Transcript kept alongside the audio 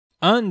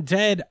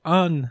Undead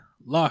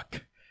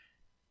Unluck.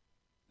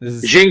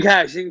 This is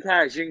Jinkai.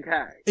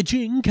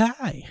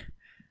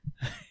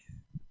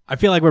 I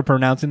feel like we're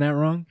pronouncing that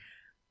wrong.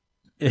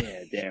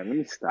 Yeah, damn. Let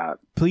me stop.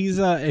 Please,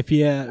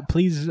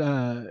 please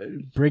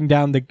bring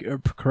down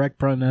the correct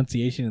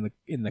pronunciation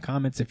in the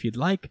comments if you'd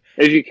like.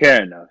 If you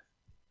care enough.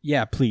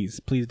 Yeah,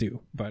 please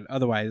do. But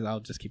otherwise,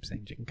 I'll just keep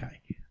saying Jinkai.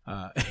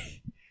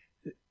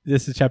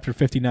 This is chapter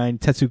 59,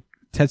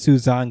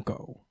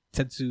 Tetsuzanko.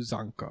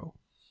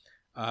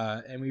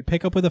 And we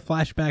pick up with a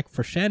flashback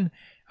for Shen.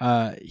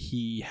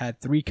 He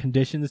had 3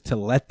 conditions to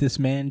let this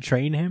man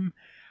train him.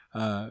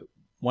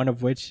 One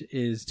of which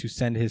is to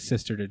send his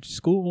sister to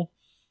school.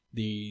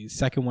 The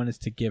second one is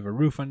to give a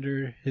roof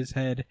under his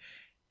head.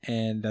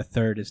 And the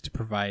third is to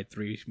provide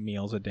 3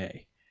 meals a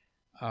day.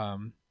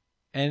 And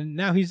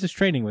now he's just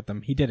training with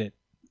them. He did it.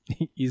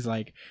 He's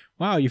like,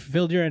 wow, you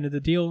fulfilled your end of the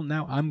deal.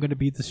 Now I'm going to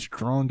be the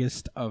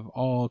strongest of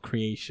all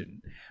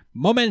creation.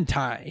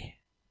 Momentai.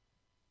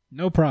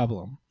 No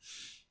problem.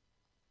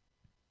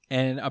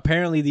 And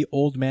apparently the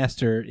old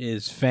master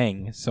is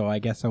Feng. So I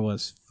guess I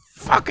was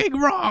fucking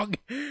wrong.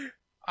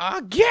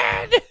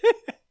 Again.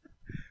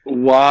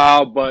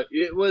 Wow, but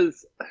it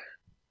was...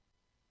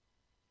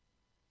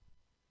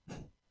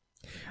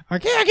 I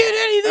can't get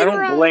anything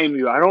wrong.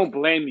 I don't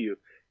blame you.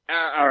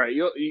 All right,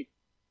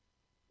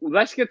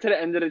 let's get to the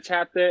end of the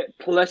chapter.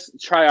 Let's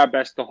try our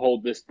best to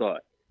hold this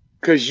thought.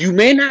 Because you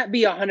may not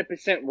be 100%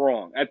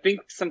 wrong. I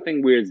think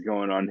something weird's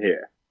going on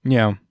here.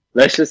 Yeah.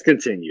 Let's just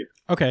continue.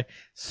 Okay,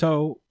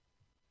 so...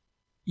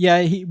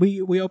 Yeah,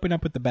 we open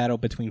up with the battle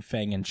between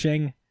Feng and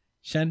Shen,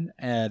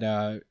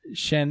 and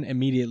Shen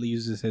immediately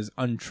uses his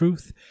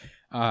untruth,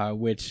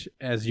 which,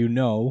 as you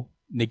know,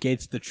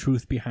 negates the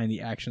truth behind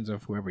the actions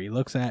of whoever he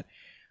looks at.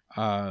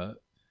 I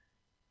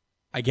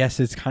guess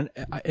it's hard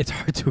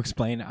to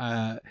explain.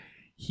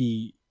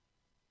 It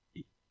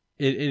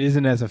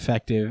isn't as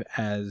effective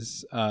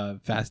as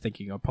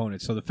fast-thinking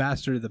opponents. So the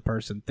faster the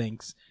person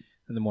thinks,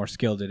 and the more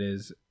skilled it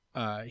is,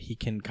 he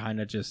can kind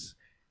of just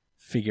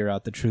figure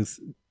out the truth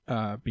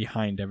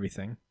behind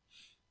everything.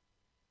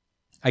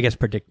 I guess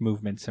predict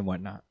movements and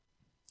whatnot.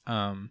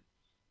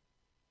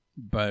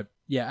 But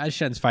yeah, as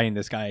Shen's fighting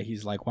this guy,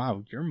 he's like,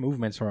 wow, your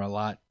movements are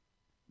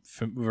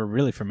were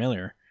really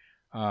familiar.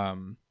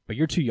 But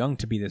you're too young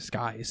to be this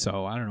guy,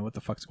 so I don't know what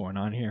the fuck's going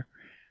on here.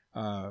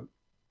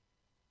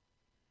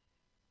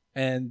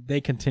 And they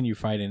continue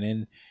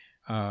fighting,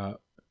 and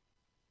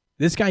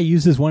this guy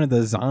uses one of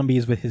the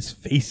zombies with his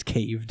face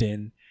caved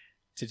in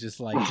to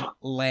just like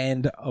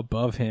land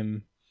above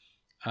him.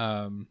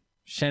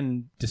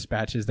 Shen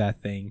dispatches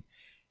that thing,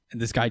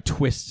 and this guy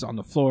twists on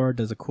the floor,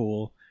 does a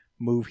cool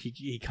move.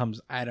 He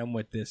comes at him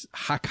with this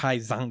Hakai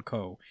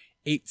Zanko,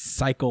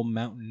 8-cycle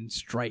mountain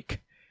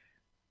strike.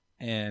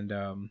 And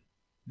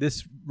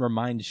this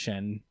reminds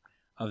Shen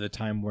of the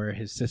time where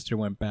his sister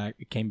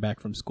came back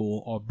from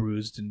school all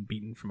bruised and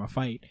beaten from a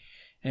fight.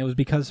 And it was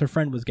because her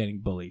friend was getting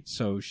bullied.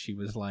 So she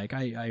was like,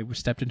 I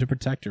stepped in to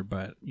protect her,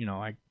 but,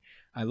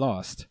 I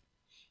lost.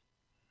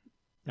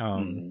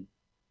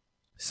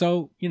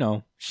 So,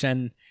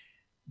 Shen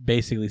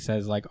basically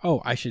says like,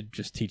 oh, I should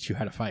just teach you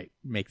how to fight,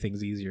 make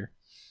things easier.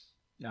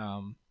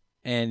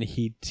 And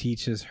he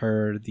teaches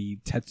her the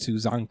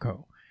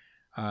Tetsuzanko.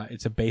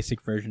 It's a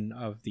basic version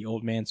of the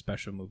old man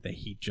special move that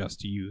he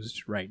just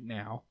used right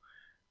now.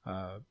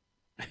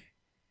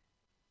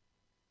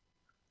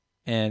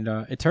 And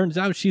it turns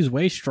out she's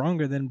way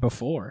stronger than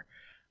before.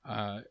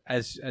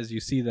 As you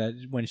see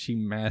that when she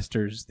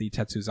masters the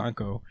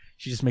Tetsuzanko,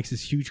 she just makes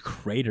this huge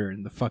crater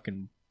in the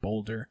fucking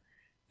boulder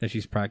that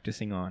she's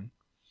practicing on.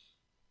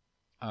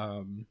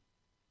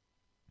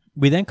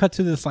 We then cut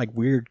to this like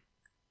weird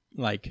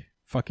like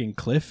fucking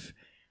cliff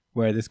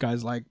where this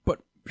guy's like, but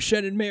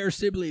Shen and Mei are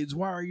siblings.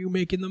 Why are you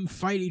making them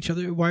fight each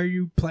other? Why are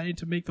you planning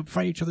to make them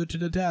fight each other to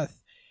the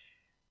death?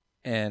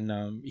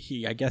 And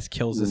he, I guess,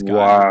 kills this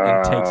guy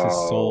and takes his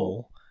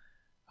soul.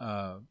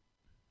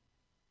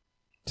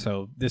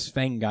 So this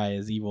Feng guy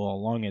is evil all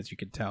along, as you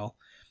can tell.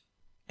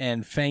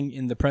 And Feng,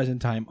 in the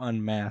present time,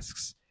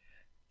 unmasks.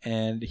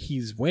 And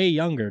he's way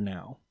younger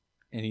now.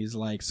 And he's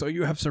like, so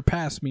you have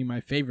surpassed me, my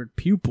favorite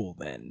pupil,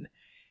 then.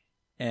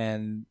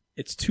 And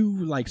it's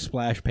 2, like,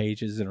 splash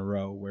pages in a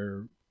row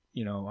where,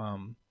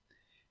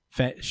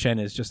 Shen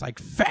is just like,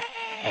 Feng!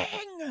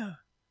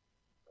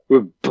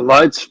 With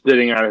blood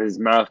spitting out of his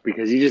mouth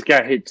because he just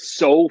got hit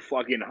so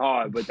fucking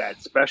hard with that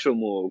special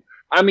move.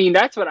 I mean,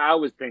 that's what I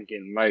was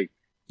thinking. Like,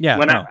 yeah,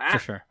 for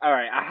sure. All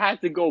right, I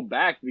had to go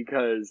back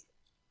because,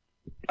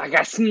 like,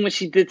 I seen what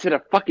she did to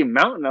the fucking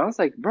mountain. I was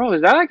like, bro,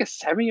 is that like a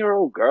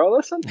 7-year-old girl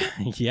or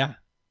something? Yeah.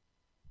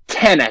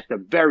 10 at the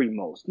very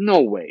most.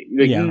 No way.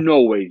 Like,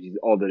 no way she's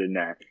older than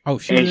that. Oh,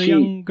 she's a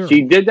young girl.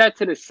 She did that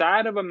to the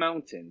side of a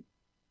mountain,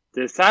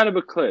 to the side of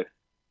a cliff.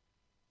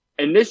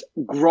 And this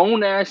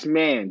grown-ass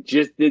man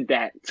just did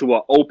that to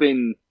an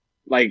open,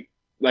 like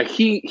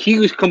he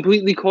was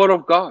completely caught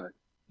off guard.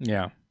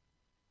 Yeah.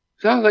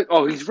 So I was like,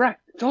 oh, he's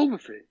wrecked. It's over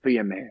for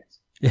your man.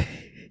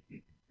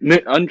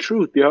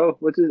 Untruth, yo.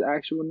 What's his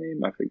actual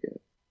name? I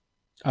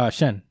forget.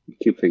 Shen. I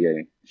keep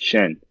forgetting.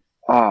 Shen.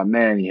 Oh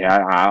man,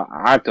 yeah,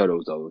 I thought it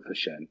was over for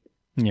Shen.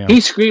 Yeah.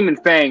 He's screaming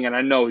Fang, and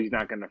I know he's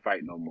not gonna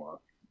fight no more.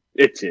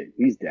 It's it.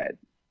 He's dead.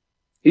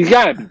 He's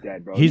gotta be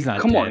dead, bro. He's not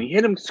Come dead. on, he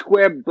hit him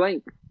square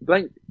blank,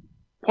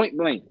 point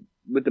blank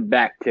with the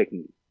back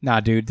technique. Nah,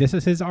 dude, this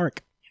is his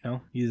arc. You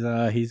know,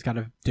 he's got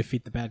to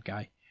defeat the bad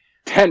guy.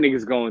 That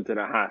nigga's going to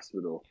the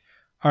hospital.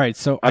 All right,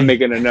 so I'm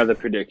making another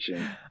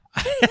prediction.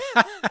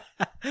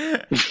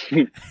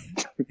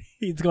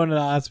 He's going to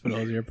the hospital.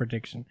 Is your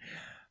prediction?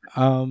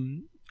 I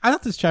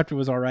thought this chapter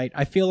was all right.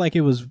 I feel like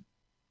it was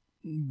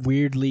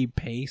weirdly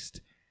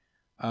paced.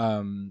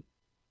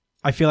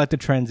 I feel like the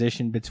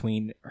transition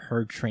between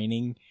her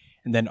training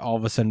and then all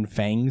of a sudden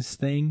Fang's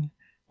thing,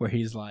 where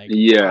he's like,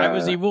 yeah, I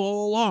was evil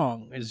all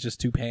along, is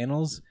just 2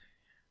 panels.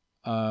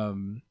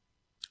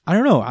 I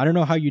don't know. I don't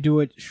know how you do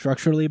it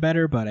structurally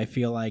better, but I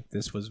feel like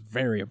this was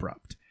very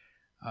abrupt.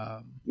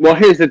 Well,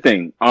 here's the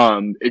thing.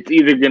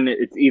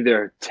 It's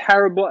either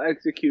terrible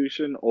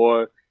execution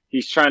or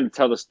he's trying to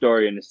tell the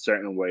story in a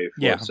certain way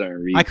for a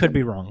certain reason. I could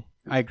be wrong.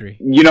 I agree.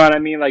 You know what I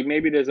mean? Like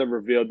maybe there's a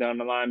reveal down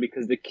the line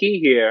because the key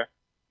here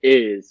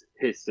is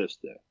his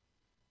sister.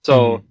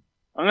 So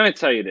I'm gonna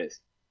tell you this.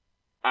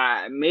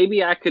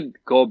 Maybe I could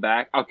go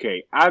back.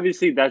 Okay,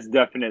 obviously that's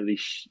definitely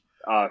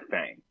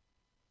Fang.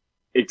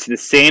 It's the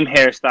same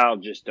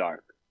hairstyle, just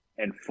dark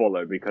and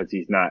fuller because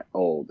he's not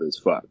old as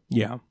fuck.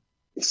 Yeah.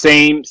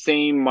 Same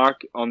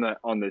mark on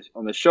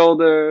the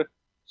shoulder,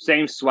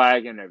 same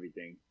swag and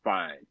everything.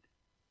 Fine.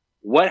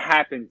 What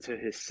happened to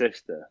his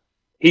sister?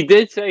 He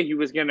did say he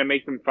was gonna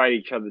make them fight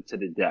each other to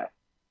the death.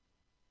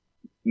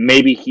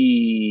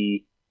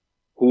 Maybe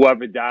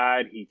whoever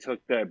died, he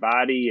took their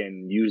body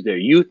and used their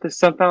youth or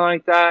something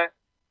like that.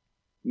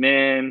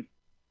 Man,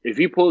 if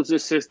he pulls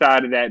his sister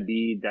out of that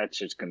bead, that's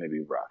just gonna be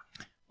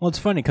rough. Well, it's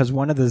funny because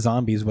one of the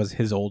zombies was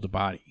his old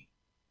body.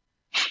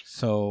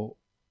 So,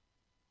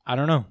 I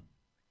don't know.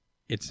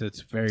 It's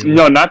very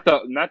no, not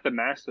the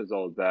master's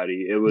old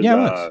body. It was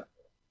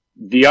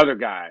the other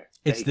guy.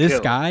 It's this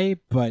guy,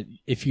 but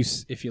if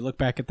you look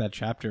back at that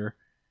chapter,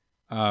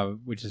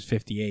 which is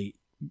 58,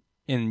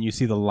 and you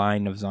see the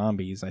line of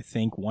zombies, I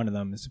think one of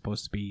them is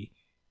supposed to be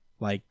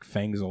like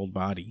Fang's old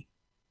body.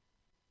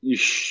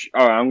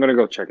 All right, I'm gonna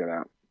go check it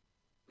out.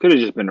 Could have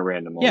just been a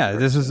random old person.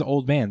 This is an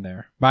old man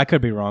there. But I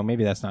could be wrong.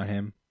 Maybe that's not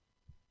him.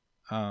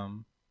 I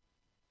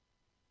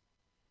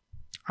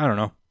don't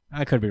know.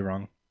 I could be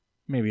wrong.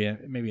 Maybe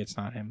it's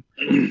not him.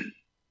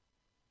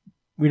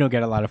 We don't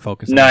get a lot of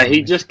focus. Nah,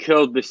 he just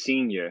killed the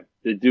senior.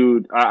 The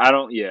dude. I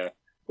don't. Yeah.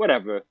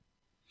 Whatever.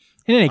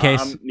 In any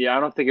case. I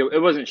don't think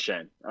it wasn't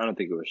Shen. I don't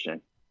think it was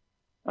Shen.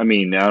 I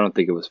mean, I don't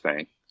think it was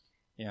Fang.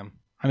 Yeah.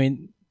 I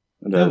mean,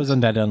 that was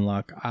Undead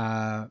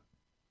Unluck.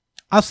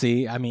 I'll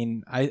see. I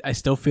mean, I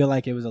still feel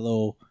like it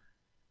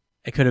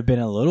could have been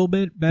a little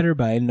bit better,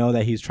 but I know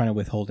that he's trying to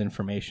withhold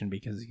information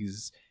because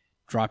he's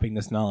dropping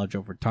this knowledge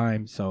over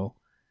time. So,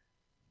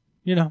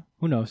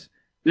 who knows?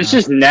 It's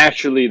just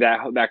naturally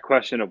that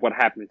question of what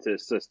happened to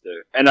his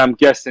sister, and I'm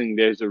guessing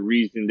there's a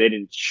reason they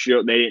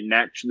didn't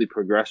actually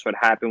progress what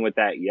happened with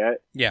that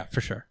yet. Yeah, for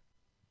sure.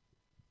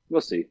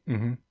 We'll see.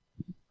 Mm-hmm.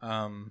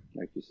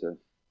 Like you said.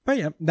 But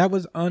yeah, that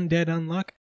was Undead Unluck.